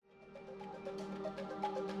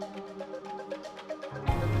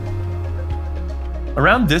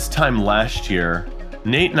Around this time last year,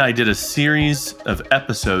 Nate and I did a series of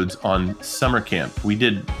episodes on summer camp. We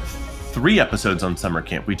did 3 episodes on summer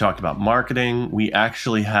camp. We talked about marketing. We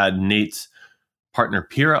actually had Nate's partner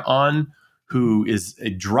Pira on, who is a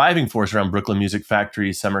driving force around Brooklyn Music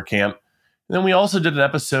Factory summer camp. And then we also did an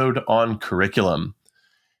episode on curriculum.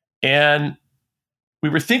 And we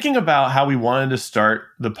were thinking about how we wanted to start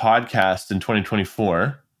the podcast in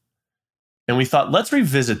 2024. And we thought, let's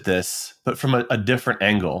revisit this, but from a different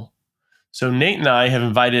angle. So Nate and I have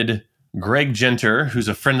invited Greg Genter, who's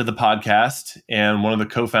a friend of the podcast and one of the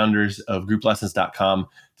co-founders of grouplessons.com,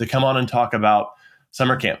 to come on and talk about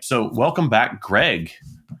summer camp. So welcome back, Greg.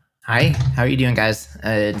 Hi, how are you doing, guys?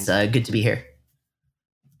 It's good to be here.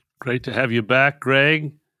 Great to have you back,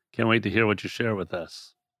 Greg. Can't wait to hear what you share with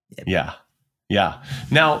us. Yeah.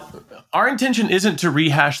 Now, our intention isn't to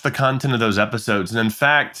rehash the content of those episodes. And in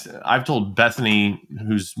fact, I've told Bethany,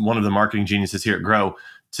 who's one of the marketing geniuses here at Grow,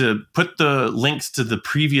 to put the links to the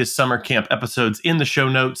previous summer camp episodes in the show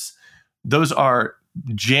notes. Those are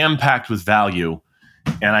jam-packed with value.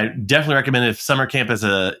 And I definitely recommend, if summer camp is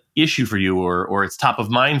an issue for you or it's top of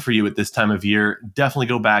mind for you at this time of year, definitely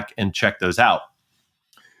go back and check those out.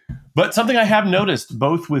 But something I have noticed,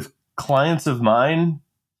 both with clients of mine,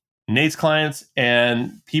 Nate's clients,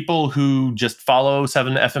 and people who just follow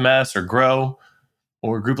 7FMS or Grow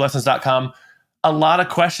or grouplessons.com, a lot of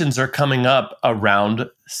questions are coming up around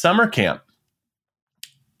summer camp.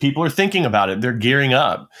 People are thinking about it. They're gearing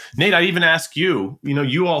up. Nate, I'd even ask you,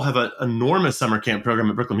 you all have an enormous summer camp program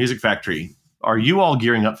at Brooklyn Music Factory. Are you all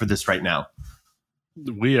gearing up for this right now?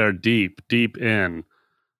 We are deep in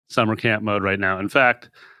summer camp mode right now. In fact,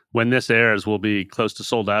 when this airs, we'll be close to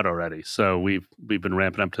sold out already. So we've been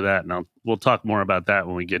ramping up to that. And we'll talk more about that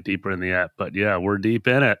when we get deeper in the app. But yeah, we're deep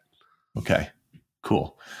in it. Okay,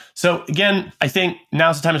 cool. So again, I think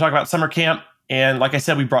now's the time to talk about summer camp. And like I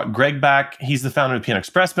said, we brought Greg back. He's the founder of the Piano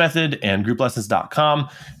Express Method and grouplessons.com.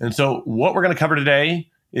 And so what we're going to cover today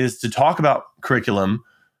is to talk about curriculum,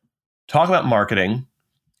 talk about marketing,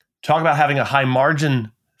 talk about having a high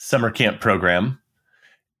margin summer camp program.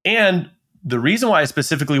 And the reason why I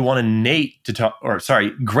specifically wanted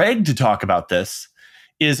Greg to talk about this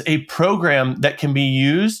is a program that can be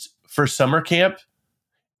used for summer camp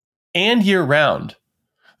and year round.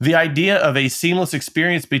 The idea of a seamless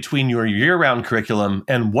experience between your year-round curriculum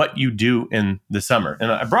and what you do in the summer.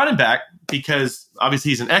 And I brought him back because obviously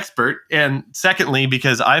he's an expert. And secondly,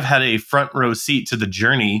 because I've had a front row seat to the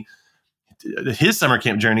journey, his summer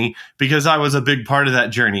camp journey, because I was a big part of that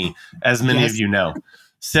journey, as many of you know.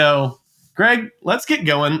 So Greg, let's get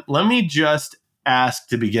going. Let me just ask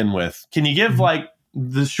to begin with, can you give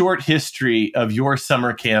the short history of your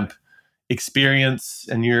summer camp experience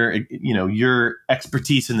and your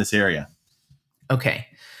expertise in this area? Okay.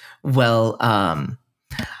 Well,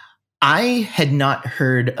 I had not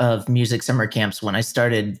heard of music summer camps when I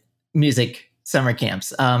started music summer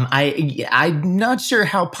camps. I'm not sure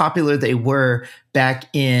how popular they were back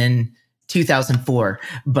in 2004,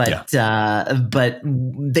 but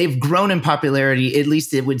they've grown in popularity. At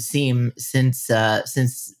least it would seem since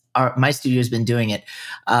my studio has been doing it.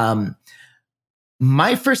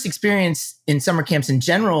 My first experience in summer camps in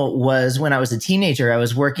general was when I was a teenager. I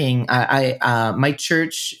was working. My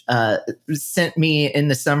church sent me in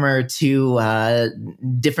the summer to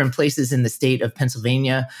different places in the state of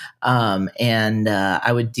Pennsylvania, and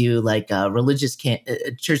I would do religious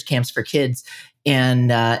church camps for kids. And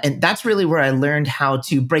that's really where I learned how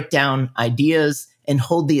to break down ideas and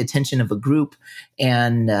hold the attention of a group.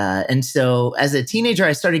 And so as a teenager,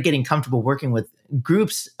 I started getting comfortable working with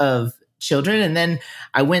groups of children. And then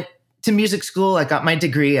I went to music school. I got my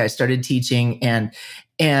degree. I started teaching. And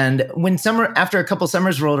when after a couple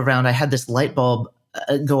summers rolled around, I had this light bulb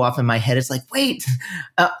go off in my head. It's like, wait,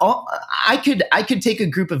 I could take a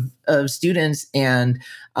group of students and,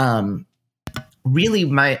 really,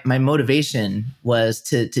 my motivation was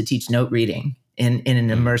to teach note reading in an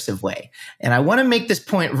immersive way. And I want to make this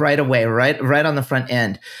point right away, right on the front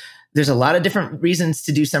end. There's a lot of different reasons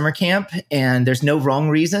to do summer camp, and there's no wrong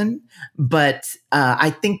reason. But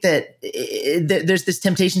I think that there's this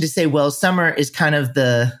temptation to say, well, summer is kind of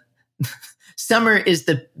the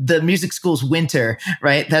music school's winter,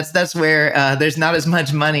 right? That's where there's not as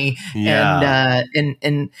much money,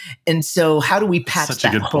 and so how do we patch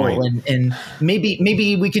that hole? And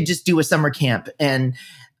maybe we could just do a summer camp. And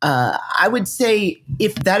I would say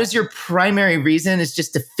if that is your primary reason, is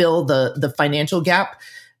just to fill the financial gap,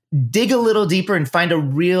 dig a little deeper and find a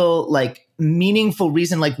real meaningful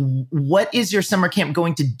reason. Like, what is your summer camp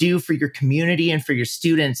going to do for your community and for your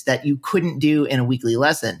students that you couldn't do in a weekly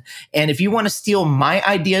lesson? And if you want to steal my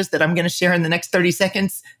ideas that I'm going to share in the next 30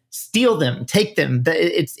 seconds, steal them, take them.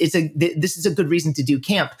 This is a good reason to do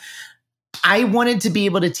camp. I wanted to be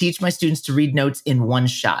able to teach my students to read notes in one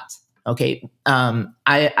shot. Okay.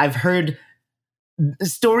 I've heard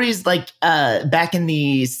stories like back in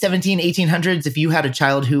the 1800s, if you had a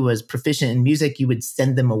child who was proficient in music, you would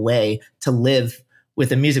send them away to live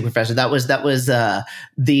with a music professor. That was the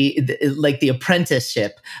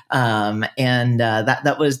apprenticeship, and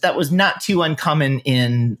that was not too uncommon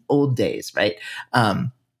in old days, right?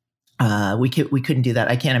 We couldn't do that.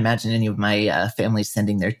 I can't imagine any of my families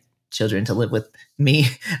sending their children to live with me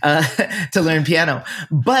to learn piano.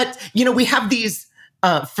 But we have these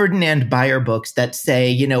Ferdinand Bayer books that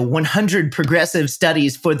say 100 progressive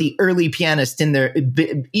studies for the early pianist in their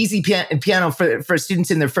easy piano for students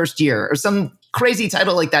in their first year, or some crazy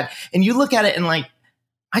title like that. And you look at it and like,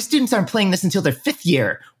 my students aren't playing this until their fifth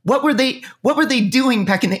year. What were they doing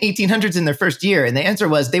back in the 1800s in their first year? And the answer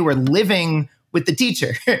was they were living with the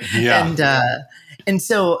teacher. Yeah. And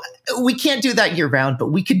so we can't do that year round,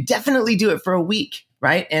 but we could definitely do it for a week,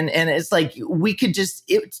 right? And it's like, we could just,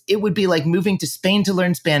 it would be like moving to Spain to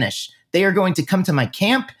learn Spanish. They are going to come to my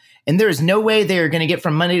camp, and there is no way they are going to get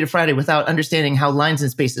from Monday to Friday without understanding how lines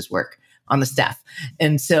and spaces work on the staff.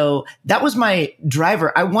 And so that was my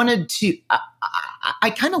driver. I wanted to,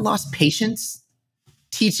 I kind of lost patience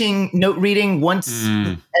teaching note reading once,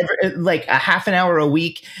 like a half an hour a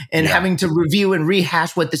week, and having to review and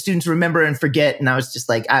rehash what the students remember and forget. And I was just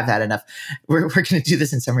like, I've had enough. We're going to do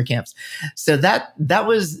this in summer camps. So that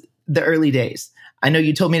was the early days. I know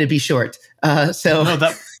you told me to be short. No,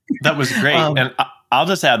 that was great. And I'll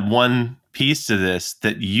just add one piece to this,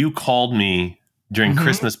 that you called me during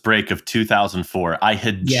Christmas break of 2004. I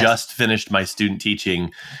had just finished my student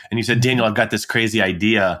teaching, and you said, Daniel, I've got this crazy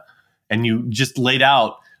idea. And you just laid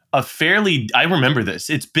out I remember this.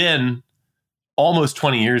 It's been almost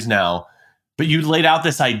 20 years now, but you laid out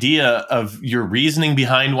this idea of your reasoning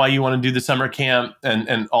behind why you want to do the summer camp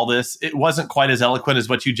and all this. It wasn't quite as eloquent as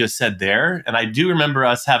what you just said there. And I do remember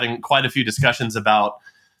us having quite a few discussions about,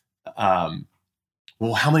 how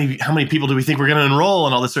many people do we think we're going to enroll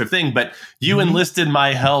and all this sort of thing. But you enlisted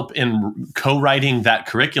my help in co-writing that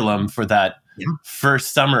curriculum for that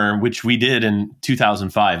first summer, which we did in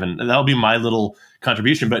 2005. And that'll be my little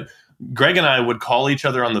contribution. But Greg and I would call each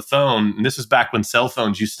other on the phone. And this was back when cell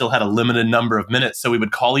phones, you still had a limited number of minutes. So we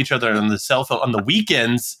would call each other on the cell phone on the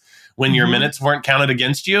weekends when your minutes weren't counted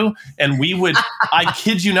against you. And we would, I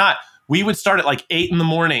kid you not, we would start at like 8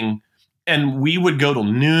 a.m. and we would go till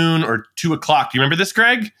noon or 2 o'clock. Do you remember this,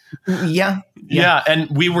 Greg? Yeah.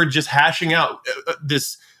 And we were just hashing out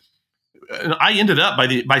this. I ended up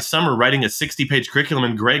by summer writing a 60-page curriculum,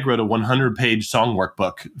 and Greg wrote a 100-page song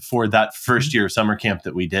workbook for that first year of summer camp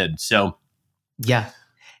that we did. So, yeah.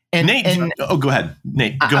 And Nate, go ahead,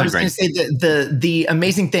 Nate. Go ahead, Greg. I was going to say the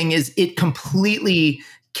amazing thing is it completely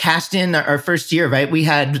cashed in our first year, right? We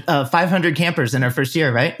had 500 campers in our first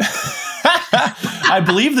year, right? I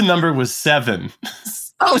believe the number was 7.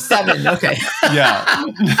 Oh, 7. Okay. Yeah.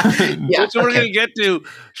 Which we're going to get to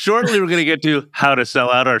shortly. We're going to get to how to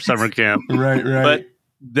sell out our summer camp. Right. But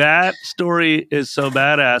that story is so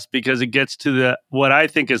badass because it gets to what I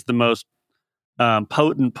think is the most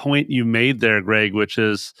potent point you made there, Greg, which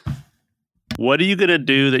is, what are you going to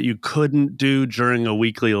do that you couldn't do during a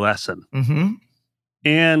weekly lesson?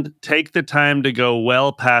 And take the time to go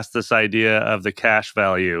well past this idea of the cash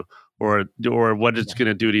value or what it's going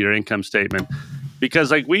to do to your income statement.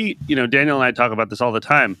 Because like Daniel and I talk about this all the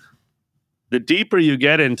time. The deeper you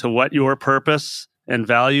get into what your purpose and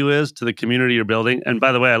value is to the community you're building. And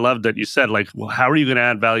by the way, I love that you said, like, well, how are you going to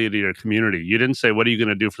add value to your community? You didn't say, what are you going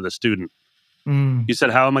to do for the student? You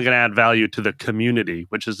said, how am I going to add value to the community?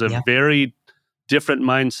 Which is a very different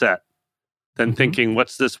mindset than thinking,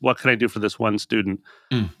 what can I do for this one student?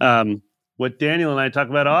 What Daniel and I talk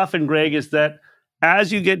about often, Greg, is that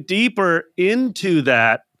as you get deeper into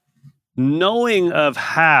that, knowing of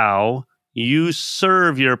how you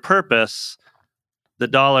serve your purpose, the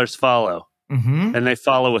dollars follow, and they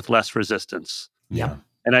follow with less resistance. Yeah.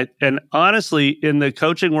 And honestly, in the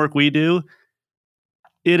coaching work we do,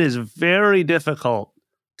 it is very difficult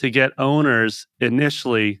to get owners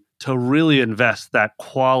initially to really invest that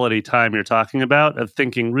quality time you're talking about of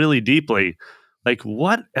thinking really deeply, like,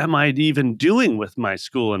 what am I even doing with my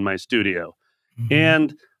school and my studio?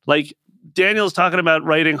 And like Daniel's talking about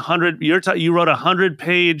writing 100, you wrote a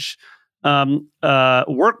 100-page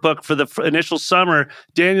workbook for the initial summer.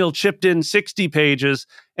 Daniel chipped in 60 pages.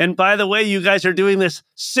 And by the way, you guys are doing this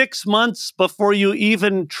 6 months before you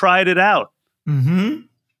even tried it out. Mm-hmm.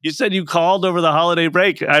 You said you called over the holiday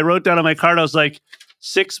break. I wrote down on my card, I was like,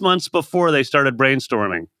 6 months before they started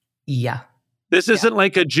brainstorming. Yeah. This isn't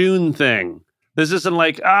like a June thing. This isn't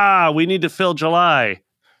like, we need to fill July.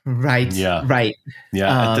 Right. Yeah. Right.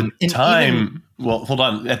 Yeah. At the time, well, hold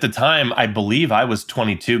on. At the time, I believe I was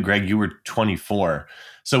 22. Greg, you were 24.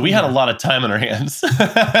 So we had a lot of time on our hands.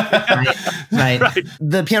 Right.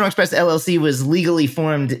 The Piano Express LLC was legally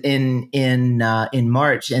formed in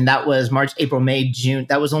March, and that was March, April, May, June.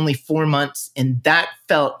 That was only 4 months, and that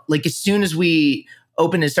felt like as soon as we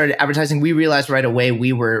opened and started advertising, we realized right away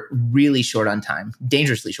we were really short on time,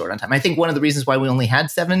 dangerously short on time. I think one of the reasons why we only had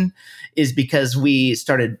 7 is because we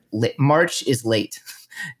started late. March is late.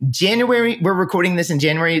 January, we're recording this in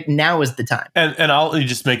January. Now is the time. And I'll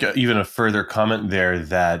just make even a further comment there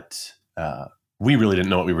that we really didn't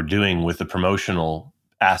know what we were doing with the promotional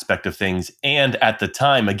aspect of things. And at the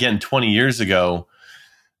time, again, 20 years ago,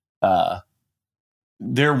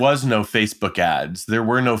 there was no Facebook ads. There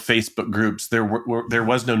were no Facebook groups. There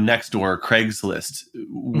was no Nextdoor or Craigslist.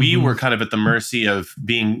 We were kind of at the mercy of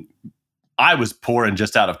being. I was poor and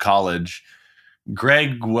just out of college.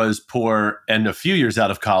 Greg was poor and a few years out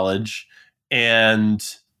of college. And,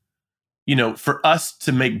 for us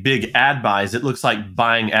to make big ad buys, it looks like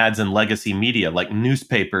buying ads in legacy media, like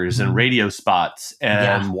newspapers and radio spots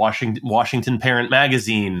and Washington Parent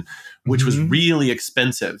Magazine, which was really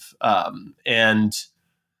expensive. And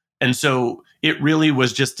so it really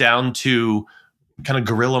was just down to kind of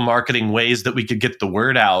guerrilla marketing ways that we could get the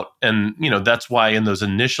word out. And, that's why in those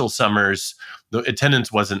initial summers, the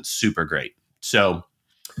attendance wasn't super great. So,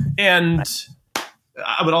 and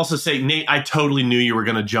I would also say, Nate, I totally knew you were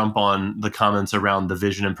going to jump on the comments around the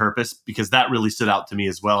vision and purpose, because that really stood out to me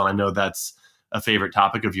as well. And I know that's a favorite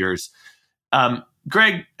topic of yours.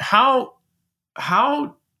 Greg, how,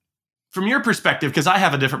 from your perspective, because I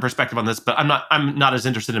have a different perspective on this, but I'm not as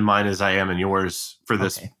interested in mine as I am in yours for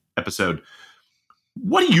this episode.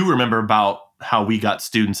 What do you remember about how we got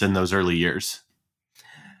students in those early years?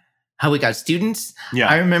 How we got students? Yeah,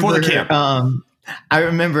 I remember for the camp. I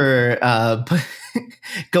remember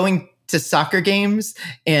going to soccer games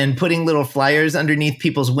and putting little flyers underneath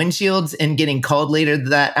people's windshields and getting called later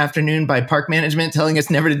that afternoon by park management telling us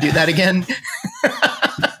never to do that again.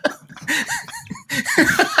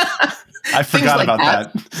 I forgot about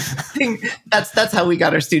that. That's how we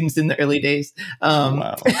got our students in the early days.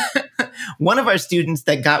 Wow. One of our students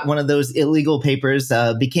that got one of those illegal papers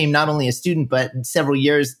became not only a student, but several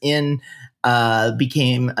years in,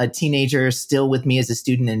 became a teenager, still with me as a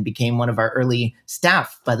student, and became one of our early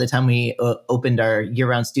staff by the time we opened our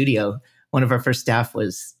year-round studio. One of our first staff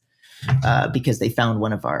was because they found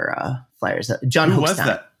one of our flyers. John Who Hochstein. was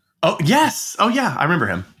that? Oh, yes. Oh, yeah. I remember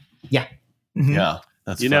him. Yeah. Mm-hmm. Yeah.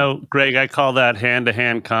 That's fun. Greg, I call that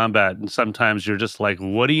hand-to-hand combat. And sometimes you're just like,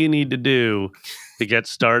 what do you need to do to get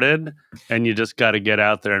started? And you just got to get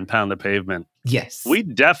out there and pound the pavement. Yes. We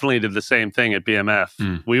definitely did the same thing at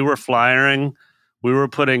BMF. We were flyering. We were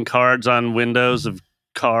putting cards on windows of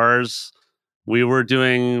cars. We were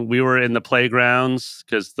in the playgrounds,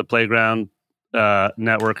 because the playground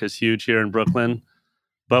network is huge here in Brooklyn.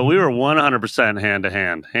 But we were 100%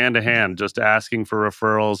 hand-to-hand, just asking for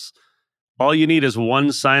referrals. All you need is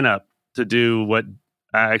one sign up to do what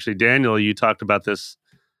actually, Daniel, you talked about this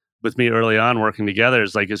with me early on working together.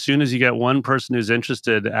 Is like, as soon as you get one person who's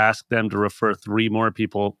interested, ask them to refer 3 more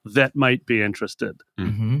people that might be interested.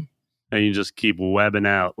 Mm-hmm. And you just keep webbing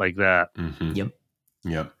out like that. Mm-hmm.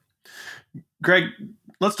 Yep. Greg,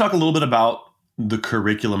 let's talk a little bit about the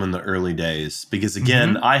curriculum in the early days, because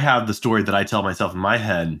again, I have the story that I tell myself in my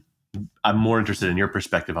head. I'm more interested in your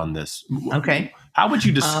perspective on this. Okay. How would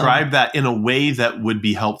you describe that in a way that would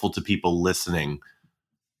be helpful to people listening?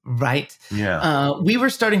 Right. Yeah. We were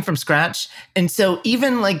starting from scratch. And so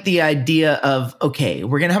even like the idea of, okay,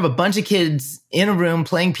 we're going to have a bunch of kids in a room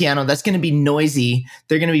playing piano. That's going to be noisy.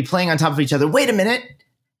 They're going to be playing on top of each other. Wait a minute.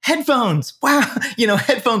 Headphones. Wow.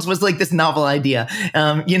 Headphones was like this novel idea.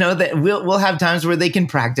 That we'll have times where they can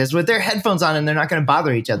practice with their headphones on and they're not going to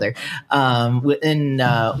bother each other.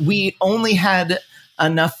 We only had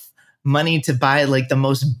enough money to buy like the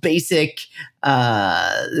most basic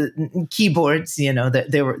keyboards.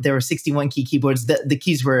 There were 61 key keyboards. The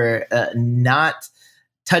keys were not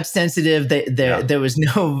touch sensitive. There was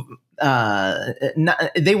no.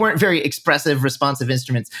 They weren't very expressive, responsive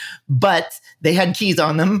instruments, but they had keys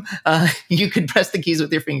on them. You could press the keys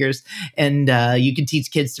with your fingers, and you could teach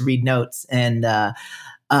kids to read notes. And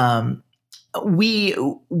we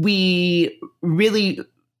really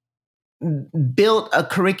built a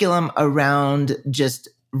curriculum around just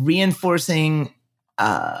reinforcing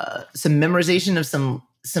some memorization of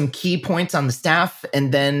some key points on the staff,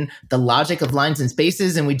 and then the logic of lines and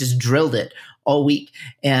spaces, and we just drilled it all week.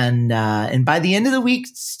 And by the end of the week,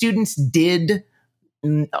 students did.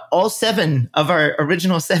 All 7 of our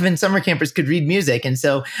original 7 summer campers could read music. And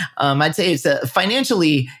so I'd say it's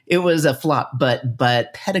financially, it was a flop, but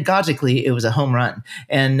pedagogically, it was a home run.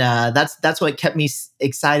 And that's what kept me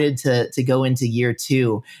excited to go into year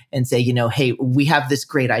 2 and say, hey, we have this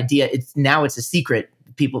great idea. It's a secret.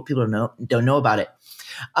 People don't know about it.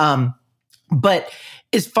 But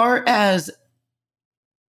as far as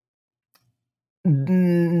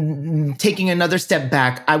taking another step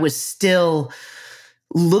back, I was still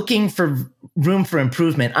looking for room for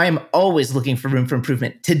improvement. I am always looking for room for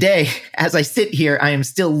improvement. Today, as I sit here, I am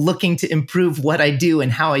still looking to improve what I do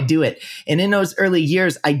and how I do it. And in those early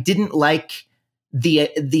years, I didn't like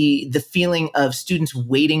the feeling of students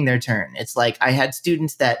waiting their turn. It's like I had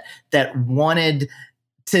students that wanted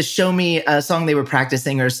to show me a song they were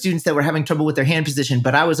practicing, or students that were having trouble with their hand position.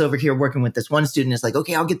 But I was over here working with this one student. It's like,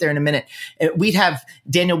 okay, I'll get there in a minute. We had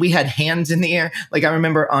hands in the air. Like I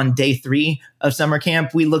remember on day 3 of summer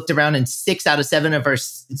camp, we looked around and 6 out of 7 of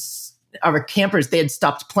our campers, they had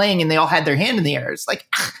stopped playing and they all had their hand in the air. It's like,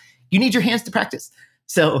 you need your hands to practice.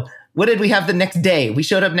 So what did we have the next day? We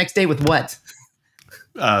showed up next day with what?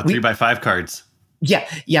 3x5 cards.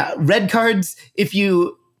 Yeah. Red cards if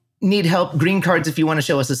you need help, green cards if you want to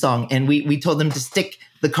show us a song. And we told them to stick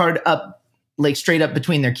the card up, like straight up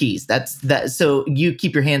between their keys. That's that. So you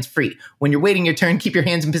keep your hands free. When you're waiting your turn, keep your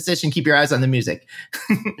hands in position, keep your eyes on the music.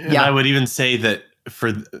 Yeah. I would even say that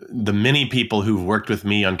for the many people who've worked with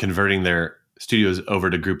me on converting their studios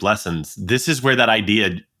over to group lessons, this is where that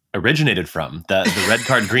idea originated from. The red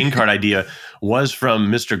card, green card idea was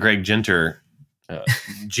from Mr. Greg Genter,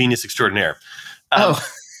 genius extraordinaire.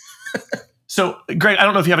 So, Greg, I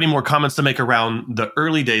don't know if you have any more comments to make around the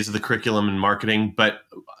early days of the curriculum and marketing, but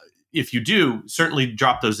if you do, certainly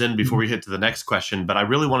drop those in before we hit to the next question. But I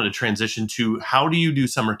really wanted to transition to how do you do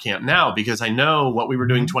summer camp now? Because I know what we were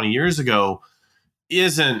doing 20 years ago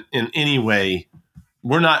isn't in any way,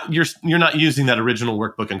 you're not using that original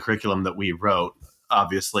workbook and curriculum that we wrote,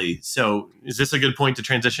 obviously. So is this a good point to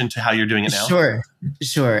transition to how you're doing it now?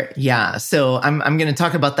 Sure. Yeah. So I'm going to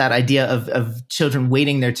talk about that idea of children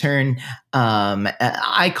waiting their turn.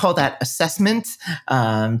 I call that assessment.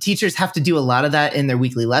 Teachers have to do a lot of that in their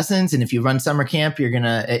weekly lessons. And if you run summer camp,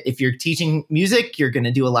 if you're teaching music, you're going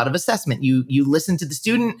to do a lot of assessment. You listen to the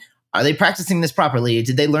student. Are they practicing this properly?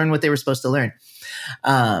 Did they learn what they were supposed to learn?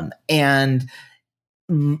 And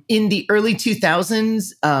in the early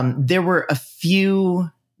 2000s, there were a few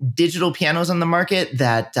digital pianos on the market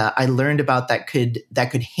that I learned about that could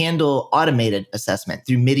handle automated assessment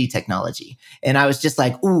through MIDI technology. And I was just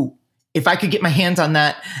like, ooh, if I could get my hands on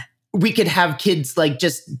that, we could have kids like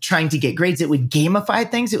just trying to get grades. It would gamify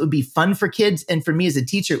things. It would be fun for kids. And for me as a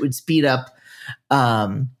teacher, it would speed up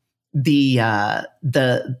the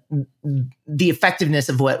effectiveness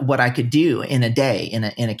of what I could do in a day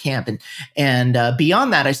in a camp. And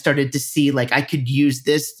beyond that, I started to see like I could use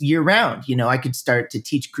this year round. I could start to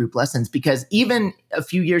teach group lessons, because even a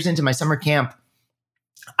few years into my summer camp,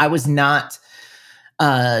 I was not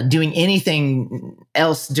doing anything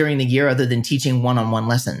else during the year other than teaching one-on-one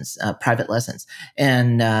lessons, private lessons.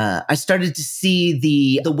 And I started to see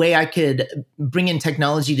the way I could bring in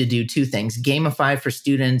technology to do two things: gamify for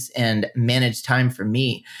students and manage time for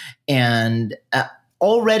me. And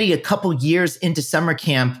already a couple years into summer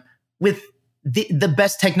camp, with the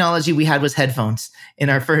best technology we had was headphones in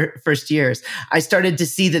our first years, I started to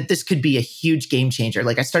see that this could be a huge game changer.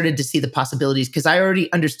 Like I started to see the possibilities because I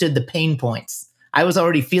already understood the pain points. I was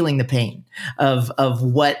already feeling the pain of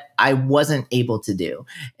what I wasn't able to do.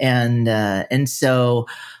 And so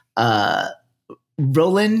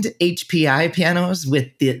Roland HPI pianos with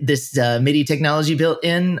this MIDI technology built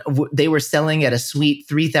in, they were selling at a sweet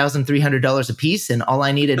 $3,300 a piece, and all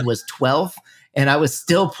I needed was 12. And I was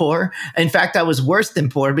still poor. In fact, I was worse than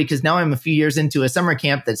poor, because now I'm a few years into a summer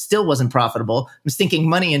camp that still wasn't profitable. I'm sinking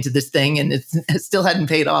money into this thing, and it still hadn't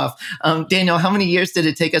paid off. Daniel, how many years did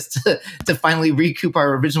it take us to finally recoup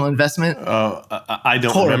our original investment? I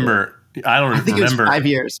don't remember. I think it was 5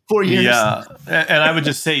 years, 4 years. Yeah. And I would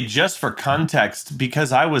just say, just for context,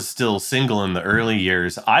 because I was still single in the early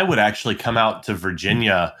years, I would actually come out to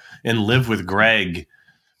Virginia and live with Greg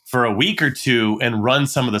for a week or two and run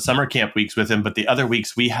some of the summer camp weeks with him. But the other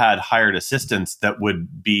weeks we had hired assistants that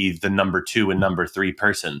would be the number 2 and number 3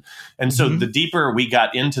 person. And so the deeper we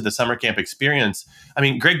got into the summer camp experience, I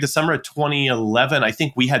mean, Greg, the summer of 2011, I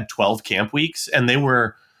think we had 12 camp weeks, and they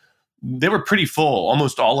were pretty full,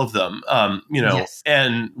 almost all of them, Yes.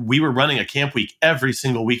 and we were running a camp week every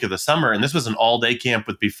single week of the summer. And this was an all-day camp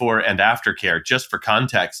with before and after care, just for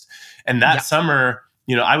context. And that summer,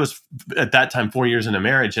 I was at that time 4 years into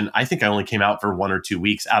marriage, and I think I only came out for 1 or 2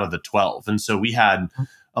 weeks out of the 12. And so we had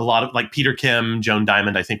a lot of, like, Peter Kim, Joan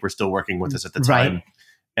Diamond, I think were still working with us at the time. Right.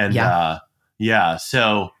 And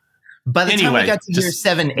so by the time we got to year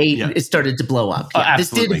 7, 8, it started to blow up. Yeah. This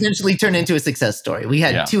did eventually turn into a success story. We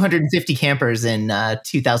had 250 campers in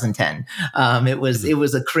 2010. It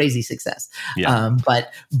was a crazy success. Yeah.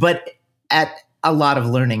 But at a lot of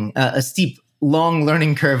learning, a steep, long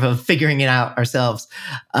learning curve of figuring it out ourselves.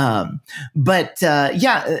 I would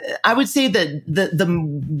say that the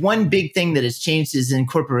one big thing that has changed is the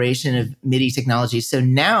incorporation of MIDI technology. So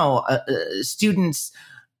now students,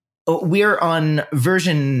 we're on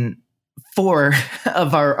version 4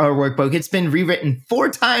 of our workbook. It's been rewritten 4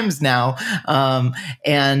 times now.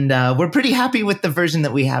 And we're pretty happy with the version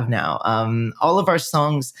that we have now. All of our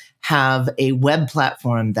songs have a web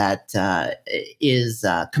platform that is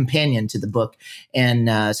a companion to the book.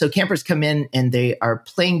 And so campers come in and they are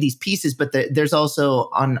playing these pieces, but there's also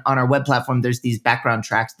on our web platform, there's these background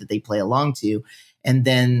tracks that they play along to. And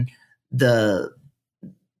then the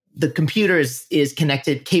computer is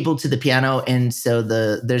connected, cabled to the piano, and so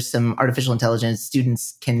there's some artificial intelligence.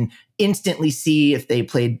 Students can instantly see if they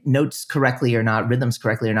played notes correctly or not, rhythms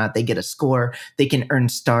correctly or not. They get a score. They can earn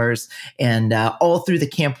stars, and all through the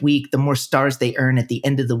camp week, the more stars they earn at the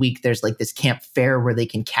end of the week, there's like this camp fair where they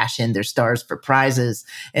can cash in their stars for prizes.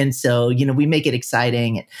 And so we make it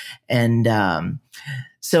exciting, and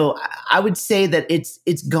so I would say that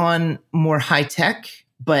it's gone more high tech.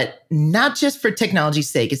 But not just for technology's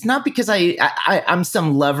sake. It's not because I'm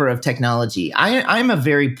some lover of technology. I'm a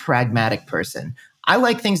very pragmatic person. I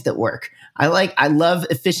like things that work. I love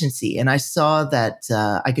efficiency. And I saw that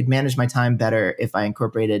I could manage my time better if I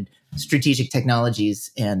incorporated strategic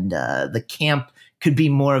technologies, and the camp could be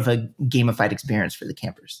more of a gamified experience for the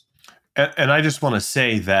campers. And I just want to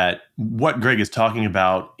say that what Greg is talking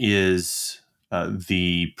about is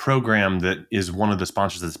the program that is one of the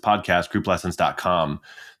sponsors of this podcast, grouplessons.com.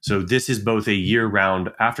 So this is both a year-round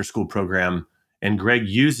after-school program, and Greg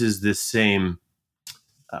uses this same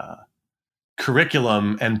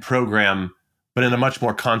curriculum and program, but in a much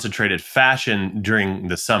more concentrated fashion during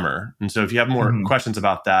the summer. And so if you have more questions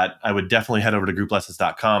about that, I would definitely head over to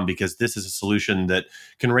grouplessons.com, because this is a solution that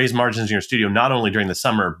can raise margins in your studio, not only during the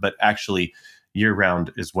summer, but actually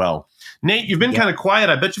year-round as well. Nate, you've been kind of quiet.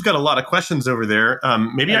 I bet you've got a lot of questions over there.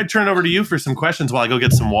 Maybe I'd turn it over to you for some questions while I go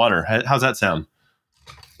get some water. How's that sound?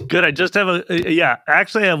 Good. I just have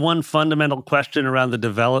actually I have one fundamental question around the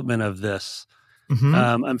development of this.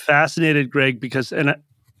 I'm fascinated, Greg, because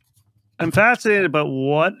I'm fascinated about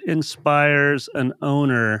what inspires an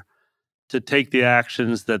owner to take the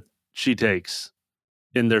actions that she takes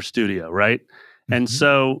in their studio, right? And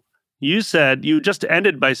so you said, you just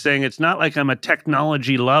ended by saying, it's not like I'm a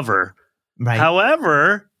technology lover. Right.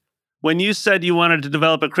 However, when you said you wanted to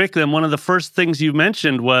develop a curriculum, one of the first things you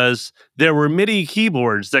mentioned was there were MIDI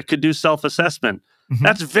keyboards that could do self-assessment.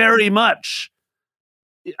 That's very much,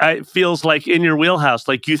 it feels like, in your wheelhouse.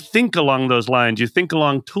 Like, you think along those lines. You think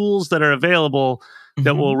along tools that are available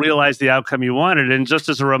that will realize the outcome you wanted. And just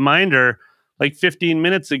as a reminder, like 15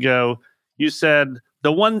 minutes ago, you said,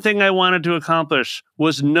 the one thing I wanted to accomplish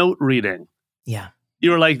was note reading. Yeah. You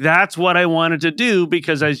were like, that's what I wanted to do,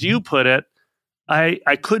 because as you put it,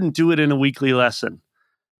 I couldn't do it in a weekly lesson.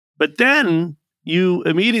 But then you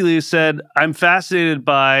immediately said, I'm fascinated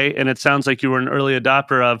by, and it sounds like you were an early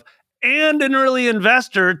adopter of, and an early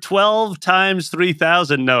investor, 12 times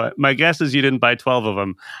 3,000. No, my guess is you didn't buy 12 of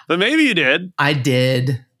them, but maybe you did. I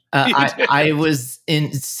did. I was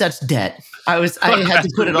in such debt. I had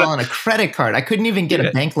to put it all on a credit card. I couldn't even get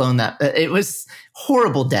a bank loan. It was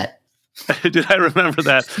horrible debt. Did I remember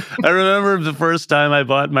that? I remember the first time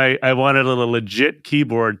I wanted a legit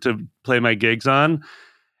keyboard to play my gigs on,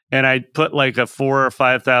 and I put like a $4,000 or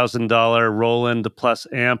 $5,000 Roland Plus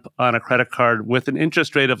amp on a credit card with an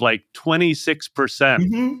interest rate of like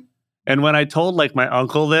 26%. And when I told like my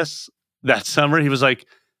uncle this that summer, he was like,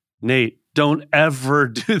 Nate, don't ever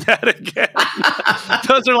do that again.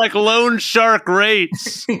 Those are like loan shark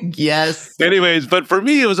rates. Yes. Anyways, but for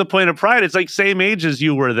me, it was a point of pride. It's like same age as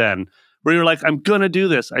you were then, where you're like, I'm going to do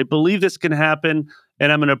this. I believe this can happen,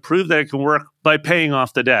 and I'm going to prove that it can work by paying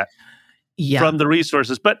off the debt. from the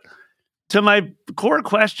resources. But to my core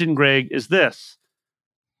question, Greg, is this.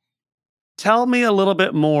 Tell me a little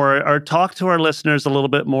bit more, or talk to our listeners a little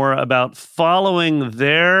bit more about following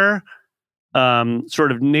their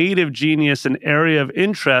sort of native genius and area of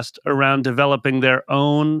interest around developing their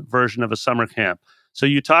own version of a summer camp. So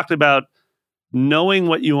you talked about knowing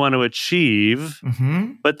what you want to achieve,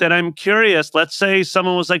 but then I'm curious, let's say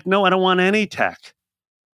someone was like, no, I don't want any tech.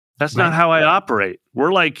 That's not how I operate.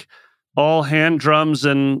 We're like all hand drums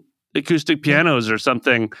and acoustic pianos or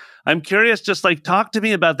something. I'm curious, just like talk to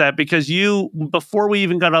me about that, because before we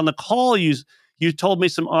even got on the call, you told me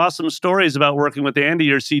some awesome stories about working with Andy,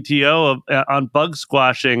 your CTO, on bug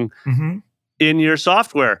squashing in your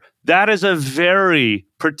software. That is a very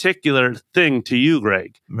particular thing to you,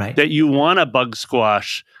 Greg, that you want to bug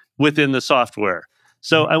squash within the software.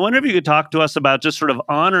 So I wonder if you could talk to us about just sort of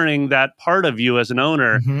honoring that part of you as an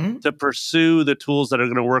owner to pursue the tools that are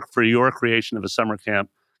going to work for your creation of a summer camp.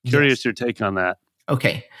 Curious your take on that.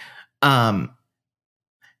 Okay.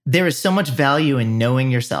 There is so much value in knowing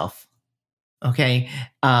yourself. Okay.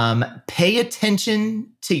 Pay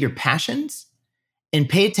attention to your passions and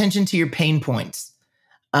pay attention to your pain points.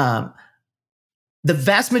 The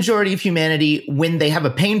vast majority of humanity, when they have a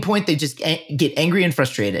pain point, they just get angry and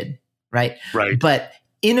frustrated. Right. But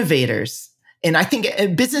innovators, and I think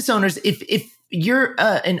business owners, if you're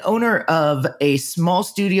an owner of a small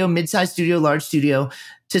studio, mid-sized studio, large studio,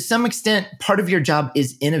 to some extent, part of your job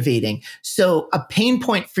is innovating. So a pain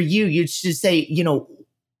point for you, you should say,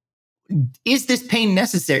 is this pain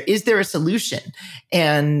necessary? Is there a solution?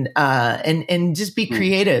 And just be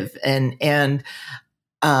creative and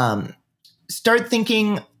start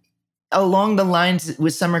thinking along the lines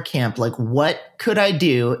with summer camp. Like, what could I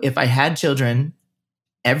do if I had children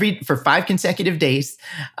for 5 consecutive days,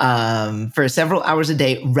 for several hours a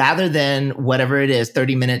day, rather than whatever it is,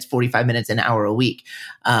 30 minutes, 45 minutes, an hour a week?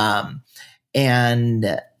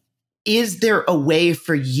 And is there a way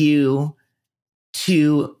for you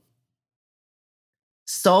to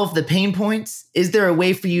solve the pain points? Is there a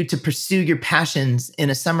way for you to pursue your passions in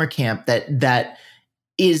a summer camp that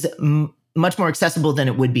is much more accessible than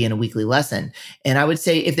it would be in a weekly lesson? And I would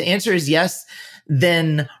say if the answer is yes,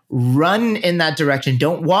 then run in that direction.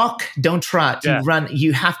 Don't walk, don't trot, run.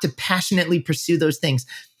 You have to passionately pursue those things.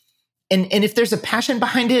 And if there's a passion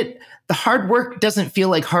behind it, the hard work doesn't feel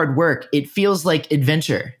like hard work. It feels like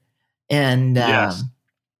adventure. And I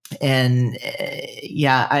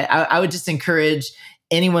would just encourage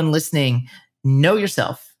anyone listening, know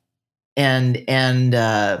yourself and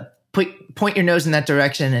point your nose in that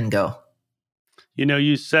direction and go.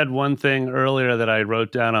 You said one thing earlier that I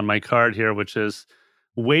wrote down on my card here, which is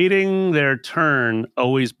waiting their turn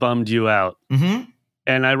always bummed you out.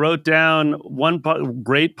 And I wrote down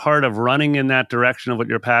great part of running in that direction of what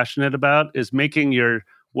you're passionate about is making your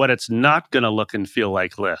what it's not going to look and feel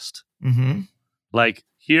like list. Like,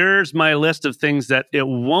 here's my list of things that it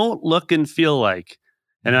won't look and feel like.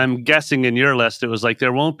 And I'm guessing in your list, it was like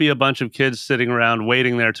there won't be a bunch of kids sitting around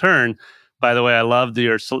waiting their turn. By the way, I loved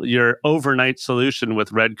your overnight solution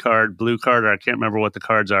with red card, blue card, or I can't remember what the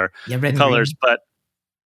cards are, colors. But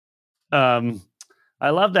I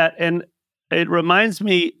love that. And it reminds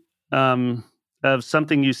me of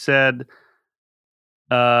something you said.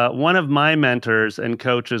 One of my mentors and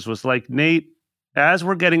coaches was like, Nate, as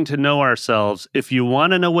we're getting to know ourselves, if you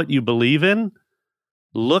want to know what you believe in,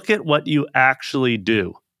 look at what you actually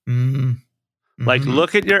do. Like,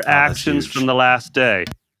 look at your actions from the last day.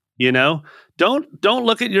 Don't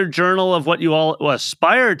look at your journal of what you all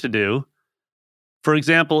aspire to do. For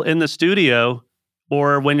example, in the studio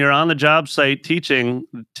or when you're on the job site teaching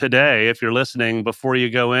today, if you're listening before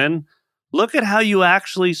you go in, look at how you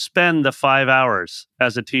actually spend the 5 hours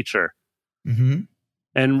as a teacher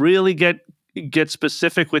and really get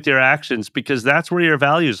specific with your actions, because that's where your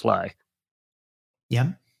values lie.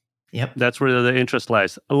 Yep. That's where the interest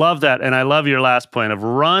lies. I love that. And I love your last point of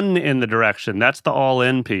run in the direction. That's the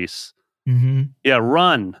all-in piece. Yeah,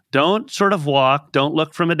 run. Don't sort of walk. Don't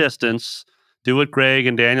look from a distance. Do what Greg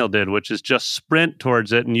and Daniel did, which is just sprint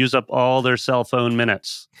towards it and use up all their cell phone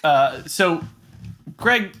minutes. So,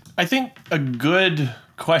 Greg, I think a good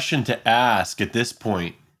question to ask at this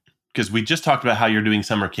point, because we just talked about how you're doing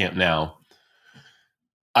summer camp now.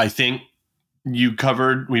 I think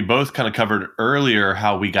we both kind of covered earlier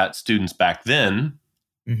how we got students back then,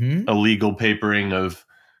 illegal papering of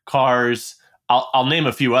cars. I'll name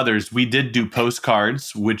a few others. We did do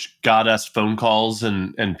postcards, which got us phone calls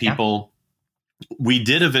and people. Yeah. We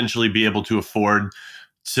did eventually be able to afford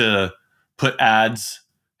to put ads,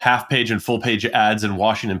 half-page and full-page ads in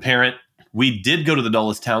Washington Parent We did go to the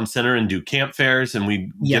Dulles Town Center and do camp fairs, and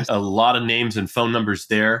we get a lot of names and phone numbers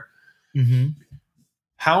there. Mm-hmm.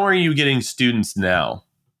 How are you getting students now?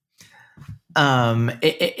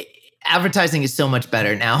 Advertising is so much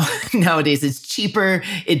better now. Nowadays, it's cheaper.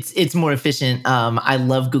 It's more efficient. I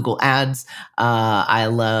love Google Ads. I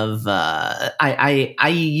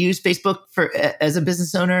use Facebook as a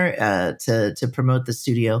business owner to promote the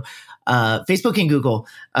studio. Facebook and Google.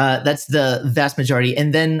 That's the vast majority.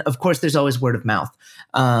 And then, of course, there's always word of mouth.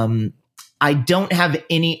 I don't have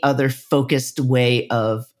any other focused way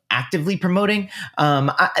of actively promoting.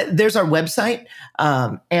 There's our website.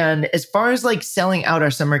 And as far as like selling out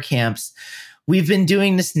our summer camps, we've been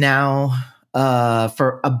doing this now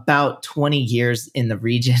for about 20 years in the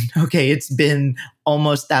region. Okay, it's been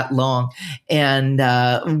almost that long. And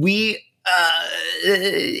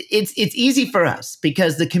it's easy for us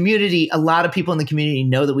because the community, a lot of people in the community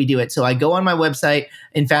know that we do it. So I go on my website.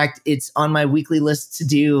 In fact, it's on my weekly list to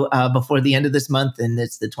do before the end of this month, and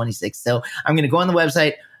it's the 26th. So I'm going to go on the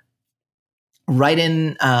website, write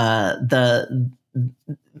in the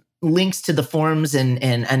links to the forums and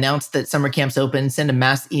announce that summer camp's open, send a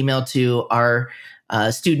mass email to our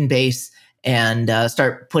student base, and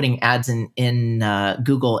start putting ads in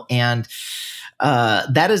Google. And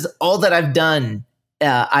that is all that I've done.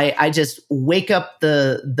 I just wake up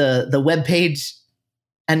the web page,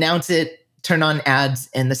 announce it, turn on ads,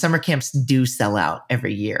 and the summer camps do sell out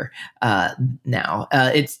every year now.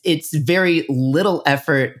 It's very little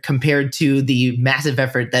effort compared to the massive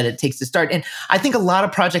effort that it takes to start. And I think a lot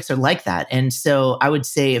of projects are like that. And so I would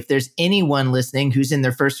say if there's anyone listening who's in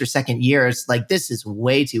their first or second years, like, this is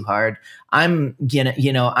way too hard. I'm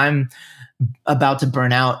about to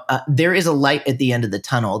burn out. There is a light at the end of the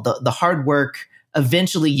tunnel. The hard work,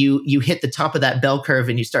 eventually you hit the top of that bell curve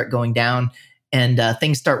and you start going down, and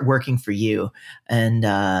things start working for you. And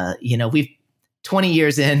we've 20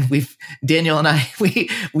 years in. Daniel and I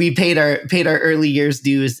we paid our early years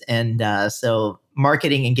dues, and so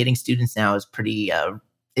marketing and getting students now is pretty.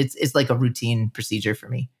 It's like a routine procedure for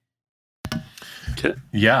me.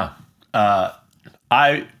 Yeah,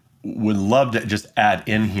 I would love to just add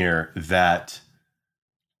in here that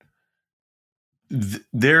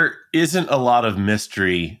there isn't a lot of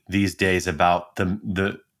mystery these days about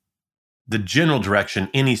the general direction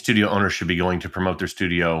any studio owner should be going to promote their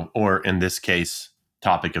studio, or in this case,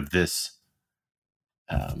 topic of this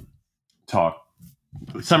talk,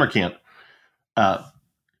 summer camp.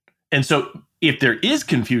 And so if there is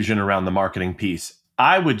confusion around the marketing piece,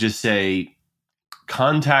 I would just say,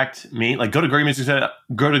 contact me. Like, go to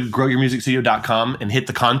growyourmusicstudio.com and hit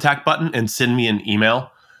the contact button and send me an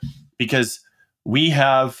email, because we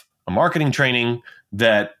have a marketing training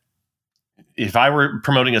that, if I were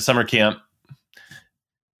promoting a summer camp,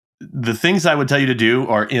 the things I would tell you to do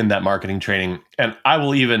are in that marketing training. And I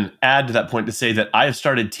will even add to that point to say that I have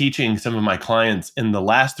started teaching some of my clients in the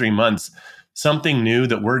last 3 months something new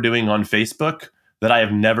that we're doing on Facebook that I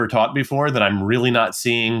have never taught before, that I'm really not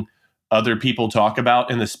seeing other people talk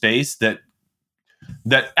about in the space, that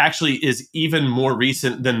actually is even more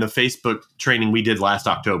recent than the Facebook training we did last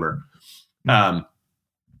October. Mm-hmm.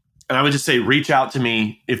 And I would just say, reach out to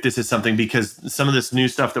me if this is something, because some of this new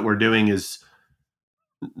stuff that we're doing is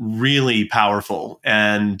really powerful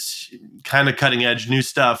and kind of cutting edge new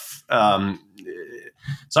stuff. So I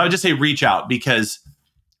would just say, reach out, because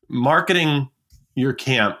marketing your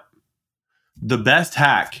camp, the best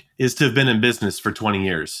hack is to have been in business for 20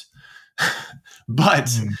 years.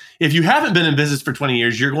 But if you haven't been in business for 20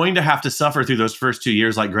 years, you're going to have to suffer through those first 2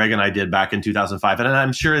 years like Greg and I did back in 2005. And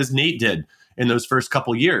I'm sure as Nate did in those first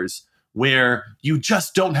couple years, where you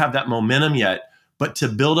just don't have that momentum yet. But to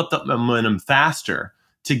build up the momentum faster,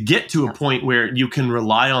 to get to a point where you can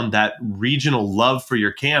rely on that regional love for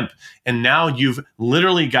your camp. And now you've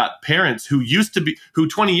literally got parents who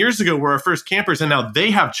 20 years ago were our first campers, and now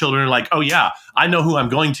they have children like, oh yeah, I know who I'm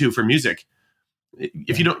going to for music.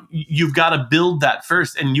 If you don't, you've got to build that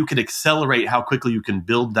first, and you can accelerate how quickly you can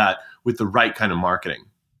build that with the right kind of marketing.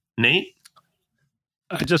 Nate?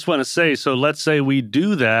 I just want to say, so let's say we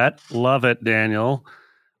do that. Love it, Daniel.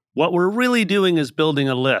 What we're really doing is building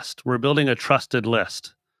a list. We're building a trusted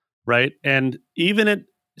list, right? And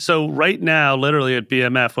so right now, literally at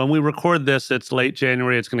BMF, when we record this, it's late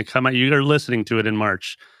January. It's going to come out. You're listening to it in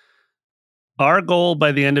March. Our goal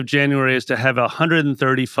by the end of January is to have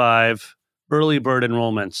 135 early bird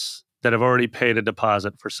enrollments that have already paid a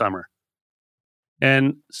deposit for summer.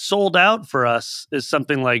 And sold out for us is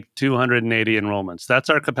something like 280 enrollments.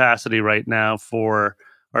 That's our capacity right now for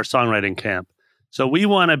our songwriting camp. So we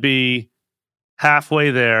want to be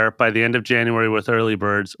halfway there by the end of January with early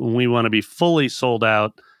birds. We want to be fully sold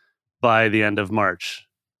out by the end of March,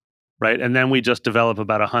 right? And then we just develop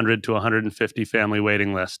about 100 to 150 family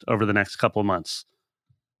waiting list over the next couple of months,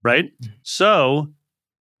 right? So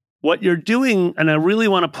what you're doing, and I really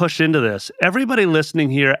want to push into this, everybody listening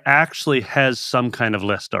here actually has some kind of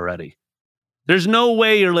list already. There's no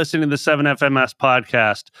way you're listening to the 7FMS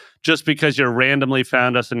podcast just because you randomly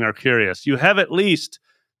found us and are curious. You have at least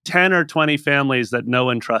 10 or 20 families that know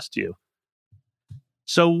and trust you.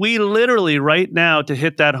 So we literally right now, to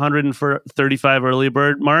hit that 135 early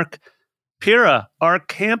bird mark, Pira, our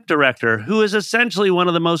camp director, who is essentially one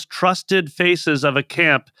of the most trusted faces of a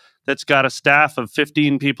camp that's got a staff of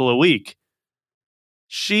 15 people a week,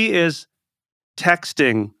 she is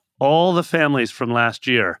texting all the families from last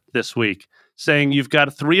year this week saying you've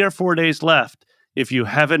got 3 or 4 days left if you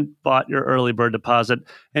haven't bought your early bird deposit.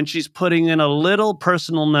 And she's putting in a little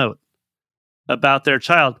personal note about their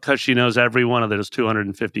child because she knows every one of those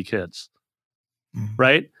 250 kids,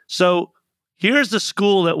 right? So here's the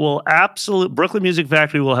school that will Brooklyn Music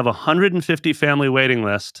Factory will have 150 family waiting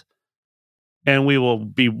list, and we will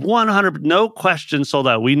be 100, no question, sold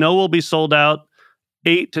out. We know we'll be sold out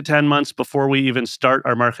 8 to 10 months before we even start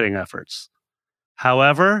our marketing efforts.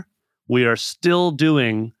 However, we are still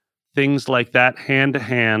doing things like that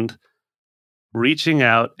hand-to-hand, reaching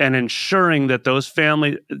out and ensuring that those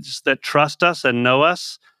families that trust us and know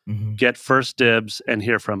us get first dibs and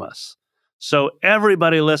hear from us. So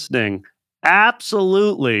everybody listening,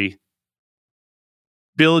 absolutely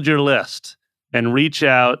build your list and reach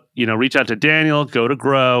out to Daniel, go to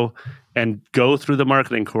Grow, and go through the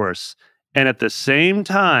marketing course. And at the same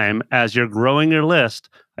time, as you're growing your list,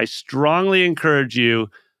 I strongly encourage you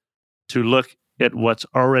to look at what's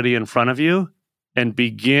already in front of you and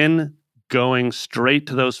begin going straight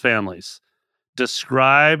to those families.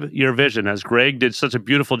 Describe your vision, as Greg did such a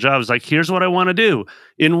beautiful job. It's like, here's what I want to do.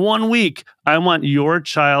 In 1 week, I want your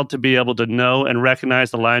child to be able to know and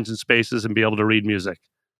recognize the lines and spaces and be able to read music.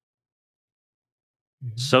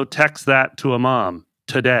 So text that to a mom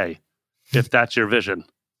today, if that's your vision.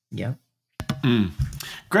 Yeah.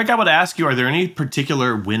 Greg, I would ask you, are there any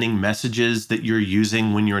particular winning messages that you're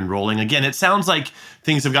using when you're enrolling? Again, it sounds like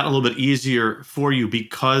things have gotten a little bit easier for you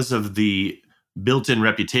because of the built-in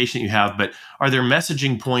reputation you have, but are there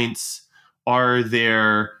messaging points? Are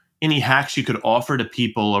there any hacks you could offer to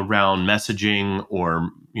people around messaging or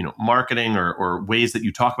marketing or ways that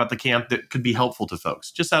you talk about the camp that could be helpful to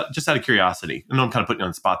folks? Just out of curiosity. I know I'm kind of putting you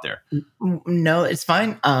on the spot there. No, it's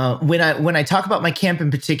fine. When I talk about my camp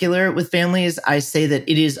in particular with families, I say that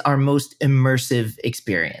it is our most immersive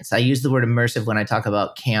experience. I use the word immersive when I talk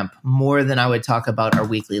about camp more than I would talk about our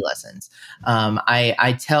weekly lessons.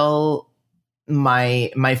 I tell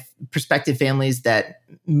my prospective families that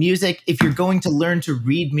music, if you're going to learn to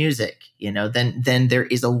read music, then there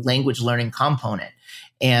is a language learning component.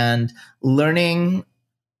 And learning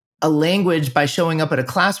a language by showing up at a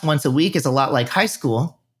class once a week is a lot like high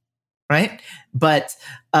school, right? But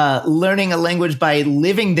learning a language by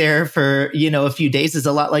living there for a few days is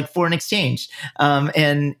a lot like foreign exchange.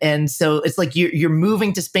 And so it's like you're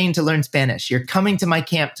moving to Spain to learn Spanish. You're coming to my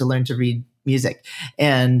camp to learn to read music.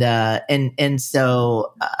 And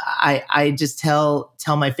so I just tell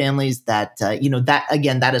my families that, that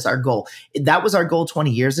again, that is our goal. That was our goal 20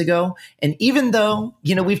 years ago. And even though,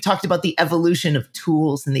 we've talked about the evolution of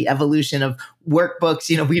tools and the evolution of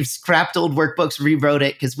workbooks, we've scrapped old workbooks, rewrote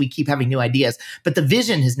it because we keep having new ideas, but the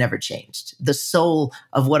vision has never changed. The soul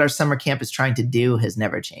of what our summer camp is trying to do has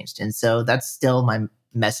never changed. And so that's still my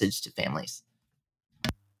message to families.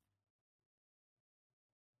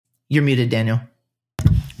 You're muted, Daniel.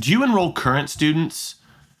 Do you enroll current students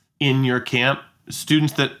in your camp?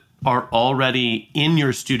 Students that are already in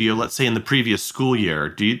your studio, let's say in the previous school year.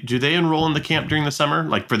 Do they enroll in the camp during the summer?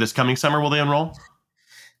 Like for this coming summer, will they enroll?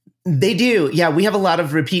 They do. Yeah, we have a lot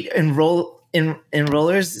of repeat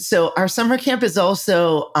enrollers. So our summer camp is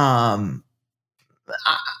also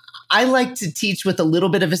I like to teach with a little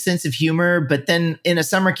bit of a sense of humor, but then in a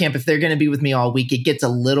summer camp, if they're going to be with me all week, it gets a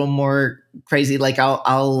little more crazy. Like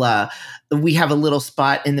we have a little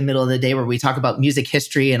spot in the middle of the day where we talk about music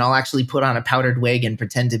history, and I'll actually put on a powdered wig and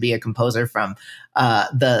pretend to be a composer from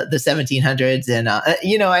the 1700s, and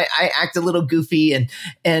I act a little goofy,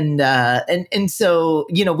 and so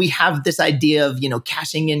we have this idea of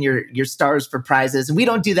cashing in your stars for prizes, and we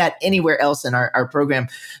don't do that anywhere else in our program.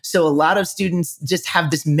 So a lot of students just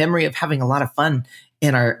have this memory of having a lot of fun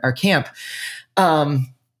in our camp.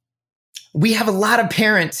 We have a lot of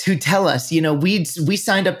parents who tell us, we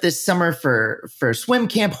signed up this summer for swim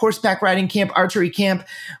camp, horseback riding camp, archery camp.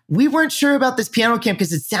 We weren't sure about this piano camp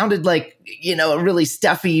because it sounded like, a really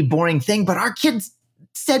stuffy, boring thing, but our kids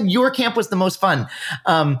said your camp was the most fun.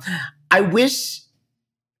 I wish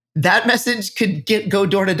that message could go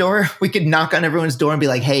door to door. We could knock on everyone's door and be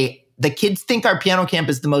like, hey, the kids think our piano camp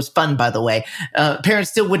is the most fun, by the way. Parents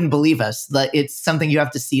still wouldn't believe us. It's something you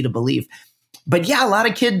have to see to believe. But yeah, a lot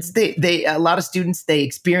of kids, a lot of students, they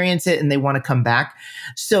experience it and they want to come back.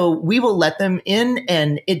 So we will let them in,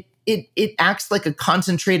 and it acts like a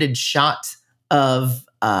concentrated shot of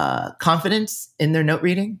confidence in their note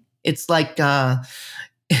reading. It's like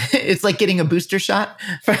getting a booster shot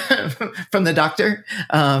from the doctor.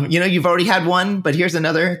 You've already had one, but here's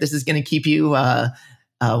another. This is going to keep you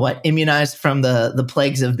immunized from the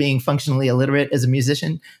plagues of being functionally illiterate as a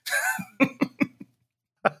musician.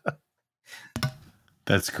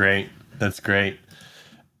 That's great.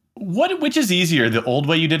 Which is easier, the old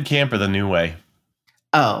way you did camp or the new way?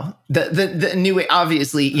 Oh, the new way,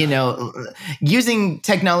 obviously, using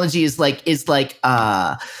technology is like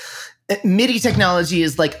MIDI technology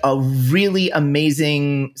is like a really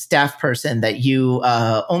amazing staff person that you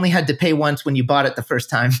only had to pay once when you bought it the first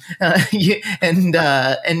time, and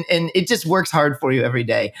it just works hard for you every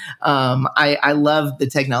day. I love the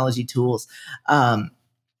technology tools.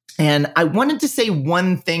 And I wanted to say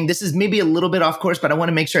one thing. This is maybe a little bit off course, but I want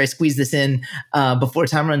to make sure I squeeze this in before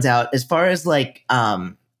time runs out. As far as like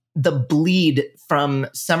the bleed from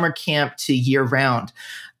summer camp to year round,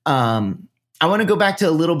 I want to go back to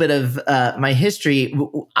a little bit of my history.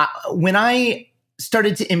 When I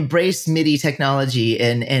started to embrace MIDI technology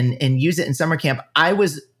and use it in summer camp, I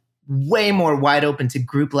was way more wide open to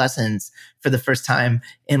group lessons for the first time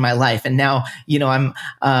in my life. And now, I'm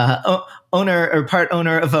part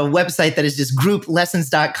owner of a website that is just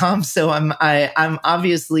grouplessons.com. So I'm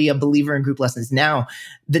obviously a believer in group lessons. Now,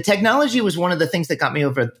 the technology was one of the things that got me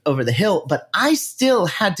over the hill, but I still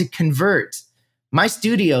had to convert my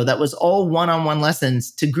studio that was all one-on-one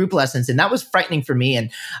lessons to group lessons. And that was frightening for me. And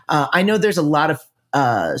I know there's a lot of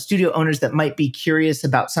studio owners that might be curious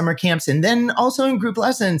about summer camps and then also in group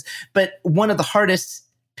lessons. But one of the hardest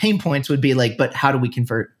pain points would be like, but how do we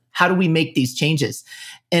convert? How do we make these changes?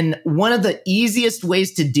 And one of the easiest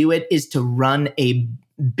ways to do it is to run a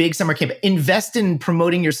big summer camp. Invest in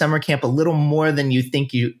promoting your summer camp a little more than you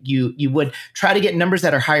think you would. Try to get numbers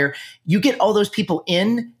that are higher. You get all those people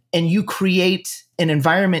in and you create an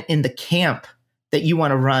environment in the camp that you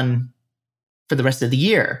want to run for the rest of the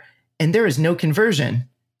year. And there is no conversion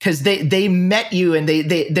because they met you and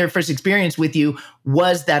their first experience with you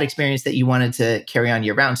was that experience that you wanted to carry on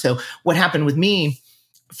year round. So what happened with me,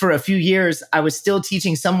 for a few years, I was still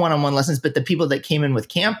teaching some one-on-one lessons, but the people that came in with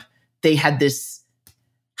camp, they had this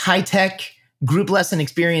high-tech group lesson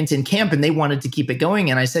experience in camp and they wanted to keep it going.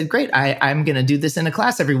 And I said, great, I'm going to do this in a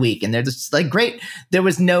class every week. And they're just like, great. There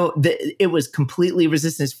was it was completely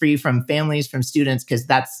resistance-free from families, from students, because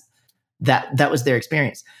that was their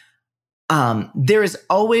experience. There is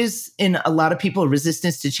always in a lot of people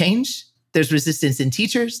resistance to change. There's resistance in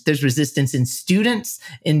teachers. There's resistance in students,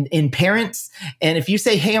 in parents. And if you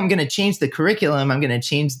say, hey, I'm going to change the curriculum, I'm going to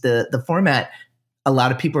change the format, a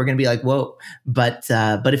lot of people are going to be like, whoa. But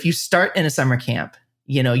if you start in a summer camp,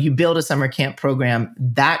 you build a summer camp program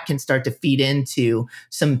that can start to feed into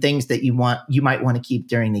some things that you might want to keep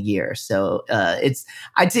during the year. So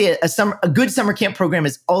I'd say a good summer camp program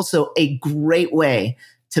is also a great way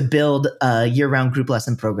to build a year-round group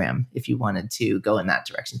lesson program if you wanted to go in that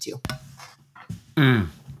direction too.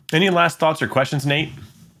 Any last thoughts or questions, Nate?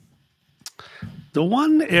 The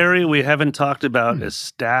one area we haven't talked about is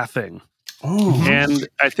staffing. Ooh. And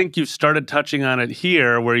I think you've started touching on it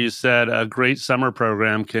here where you said a great summer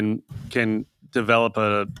program can develop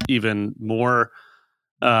a even more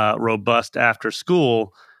robust after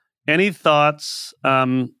school. Any thoughts?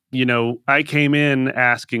 I came in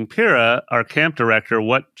asking Pira, our camp director,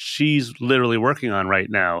 what she's literally working on right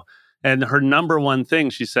now. And her number one thing,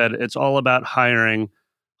 she said, it's all about hiring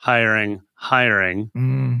in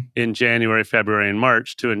January, February, and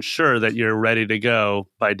March to ensure that you're ready to go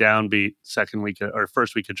by downbeat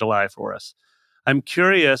first week of July for us. I'm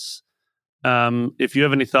curious if you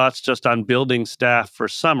have any thoughts just on building staff for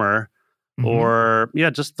summer or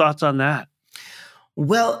just thoughts on that.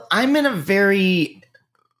 Well, I'm in a very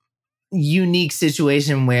unique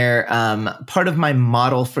situation where part of my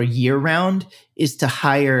model for year round is to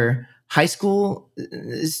hire high school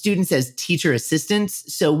students as teacher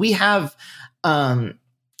assistants. So we have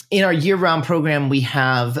in our year round program, we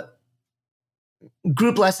have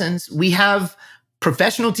group lessons. We have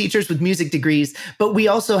professional teachers with music degrees, but we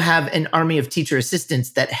also have an army of teacher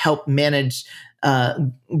assistants that help manage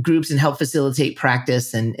groups and help facilitate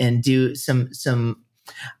practice and do some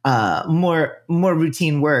more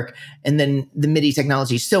routine work, and then the MIDI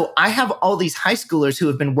technology. So I have all these high schoolers who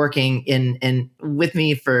have been working in with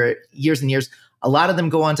me for years and years. A lot of them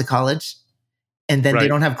go on to college, and then they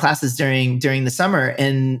don't have classes during the summer.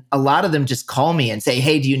 And a lot of them just call me and say,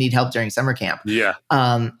 "Hey, do you need help during summer camp?" Yeah.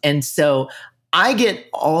 And so I get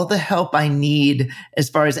all the help I need as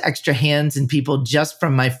far as extra hands and people just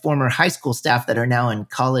from my former high school staff that are now in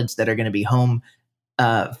college that are going to be home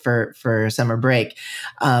for summer break.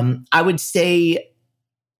 I would say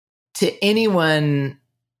to anyone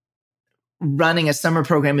running a summer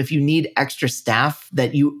program, if you need extra staff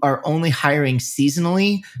that you are only hiring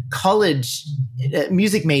seasonally, college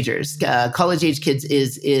music majors, college age kids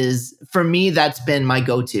is for me, that's been my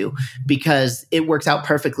go-to because it works out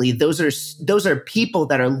perfectly. Those are people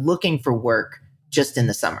that are looking for work just in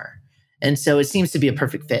the summer. And so it seems to be a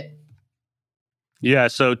perfect fit. Yeah.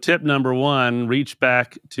 So tip number 1, reach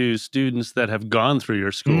back to students that have gone through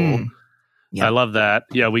your school. Yeah. I love that.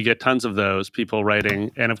 Yeah, we get tons of those people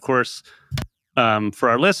writing. And of course, for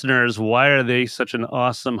our listeners, why are they such an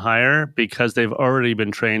awesome hire? Because they've already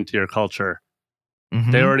been trained to your culture.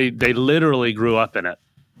 Mm-hmm. They literally grew up in it.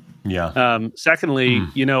 Yeah. Secondly,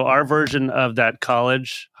 our version of that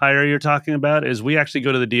college hire you're talking about is we actually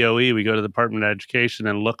go to the DOE, we go to the Department of Education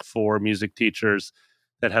and look for music teachers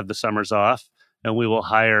that have the summers off. And we will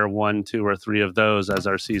hire 1, 2, or 3 of those as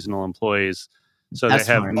our seasonal employees. So that's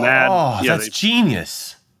they have smart. That's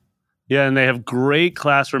genius. Yeah, and they have great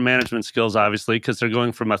classroom management skills, obviously, because they're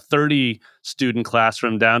going from a 30-student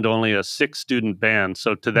classroom down to only a 6-student band.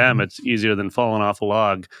 So to them, it's easier than falling off a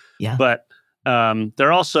log. Yeah. But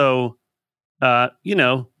they're also, they're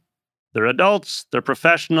adults, they're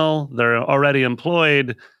professional, they're already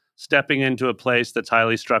employed. Stepping into a place that's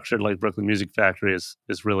highly structured like Brooklyn Music Factory is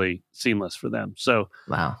really seamless for them. So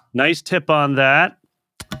nice tip on that.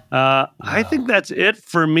 I think that's it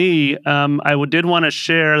for me. I did want to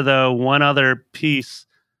share, though, one other piece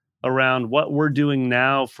around what we're doing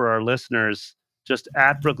now for our listeners just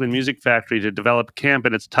at Brooklyn Music Factory to develop camp.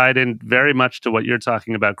 And it's tied in very much to what you're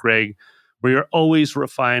talking about, Greg, where you're always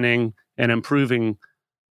refining and improving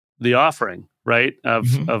the offering, right?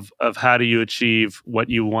 Of how do you achieve what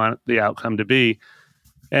you want the outcome to be.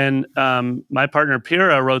 And my partner,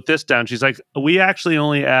 Pira, wrote this down. She's like, we actually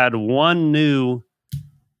only add 1 new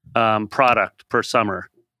product per summer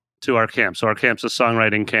to our camp. So our camp's a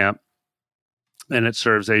songwriting camp, and it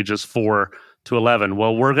serves ages 4 to 11.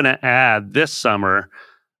 Well, we're going to add this summer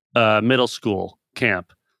middle school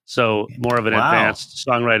camp. So more of an advanced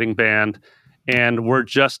songwriting band. And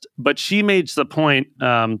but she makes the point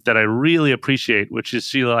that I really appreciate, which is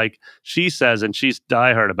she says, and she's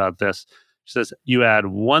diehard about this. She says, you add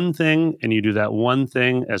 1 thing and you do that 1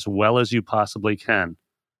 thing as well as you possibly can.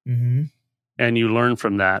 Mm-hmm. And you learn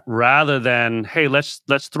from that rather than, hey, let's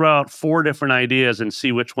throw out 4 different ideas and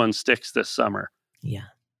see which one sticks this summer. Yeah.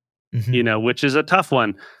 Mm-hmm. Which is a tough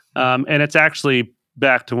one. And it's actually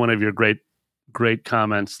back to one of your great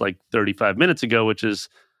comments like 35 minutes ago, which is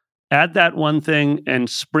add that 1 thing and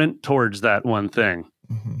sprint towards that 1 thing.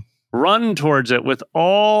 Mm-hmm. Run towards it with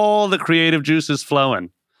all the creative juices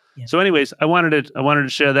flowing. Yeah. So anyways, I wanted to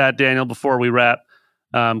share that, Daniel, before we wrap,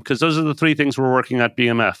 because those are the 3 things we're working at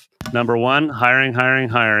BMF. Number 1,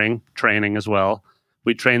 hiring, training as well.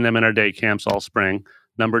 We train them in our day camps all spring.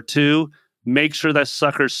 Number 2, make sure that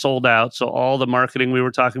sucker's sold out. So all the marketing we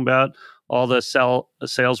were talking about, all the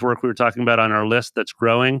sales work we were talking about on our list that's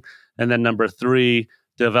growing. And then number 3,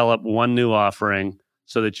 develop 1 new offering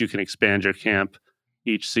so that you can expand your camp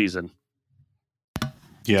each season.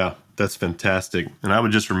 Yeah, that's fantastic. And I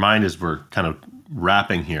would just remind, as we're kind of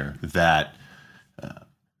wrapping here, that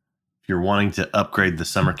if you're wanting to upgrade the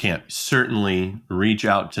summer camp, certainly reach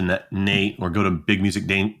out to Nate or go to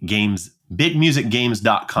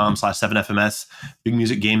bigmusicgames.com/7FMS. Big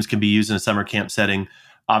Music Games can be used in a summer camp setting.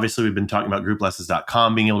 Obviously, we've been talking about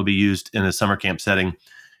grouplessons.com being able to be used in a summer camp setting.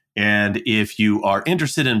 And if you are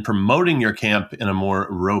interested in promoting your camp in a more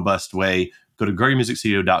robust way, go to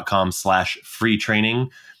GregoryMusicStudio.com/free training.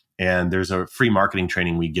 And there's a free marketing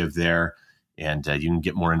training we give there. And you can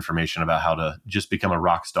get more information about how to just become a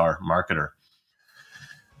rock star marketer.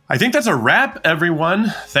 I think that's a wrap,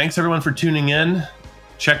 everyone. Thanks, everyone, for tuning in.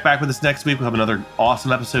 Check back with us next week. We'll have another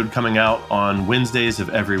awesome episode coming out on Wednesdays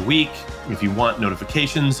of every week. If you want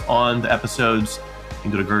notifications on the episodes, you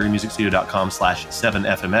can go to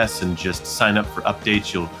GregoryMusicStudio.com/7FMS and just sign up for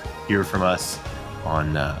updates. You'll hear from us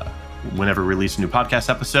on whenever we release a new podcast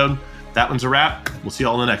episode. That one's a wrap. We'll see you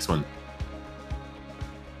all in the next one.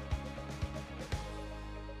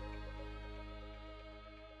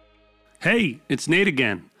 Hey, it's Nate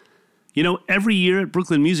again. You know, every year at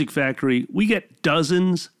Brooklyn Music Factory, we get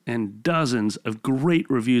dozens and dozens of great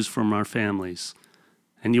reviews from our families.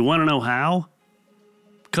 And you want to know how?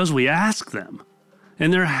 Because we ask them.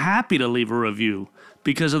 And they're happy to leave a review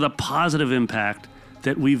because of the positive impact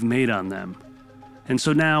that we've made on them. And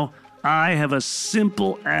so now I have a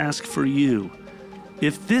simple ask for you.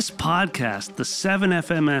 If this podcast, the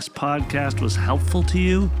 7FMS podcast, was helpful to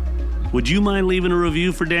you, would you mind leaving a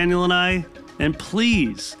review for Daniel and I? And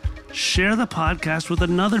please share the podcast with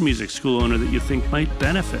another music school owner that you think might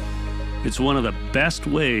benefit. It's one of the best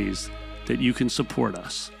ways that you can support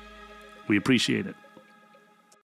us. We appreciate it.